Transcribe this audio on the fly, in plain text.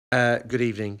Good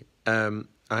evening. I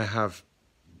have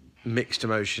mixed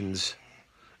emotions,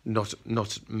 not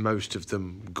most of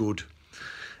them good.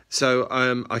 So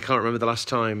I can't remember the last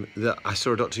time that I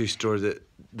saw a Doctor Who story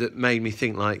that made me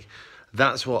think like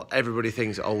that's what everybody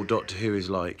thinks old Doctor Who is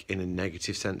like in a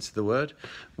negative sense of the word,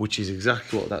 which is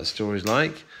exactly what that story is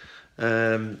like.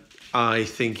 I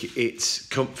think it's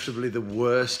comfortably the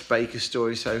worst Baker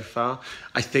story so far.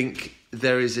 I think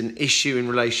there is an issue in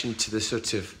relation to the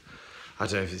sort of, I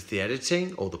don't know if it's the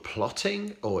editing or the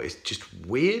plotting or it's just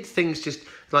weird. Things just,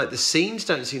 like the scenes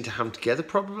don't seem to hang together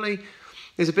properly.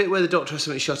 There's a bit where the Doctor has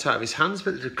something shot out of his hands,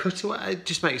 but the cutaway, it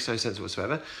just makes no sense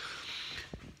whatsoever.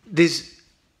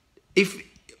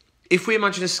 If we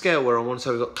imagine a scale where on one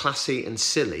side we've got classy and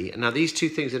silly, and now these two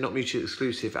things are not mutually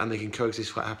exclusive and they can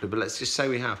coexist quite happily, but let's just say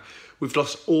we've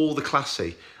lost all the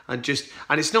classy and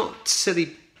it's not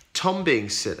silly Tom being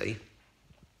silly,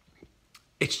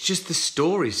 it's just the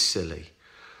story's silly.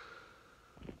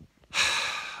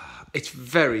 It's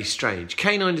very strange.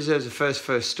 K9 deserves a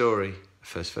first story,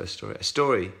 a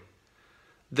story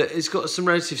that has got some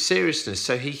relative seriousness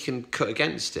so he can cut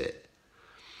against it.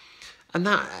 And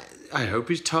that, I hope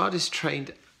his TARDIS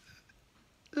trained.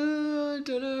 I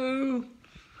don't know.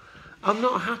 I'm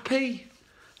not happy.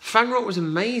 Fanrock was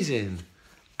amazing.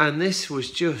 And this was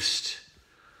just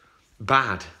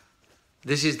bad.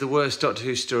 This is the worst Doctor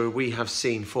Who story we have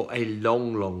seen for a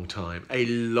long time. A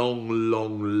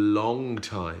long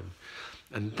time.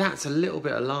 And that's a little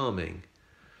bit alarming.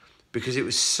 Because it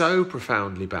was so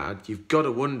profoundly bad, you've got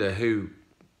to wonder who...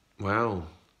 Well...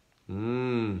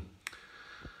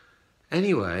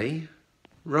 Anyway,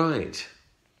 right.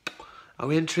 Are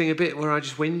we entering a bit where I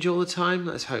just whinge all the time?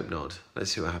 Let's hope not.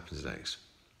 Let's see what happens next.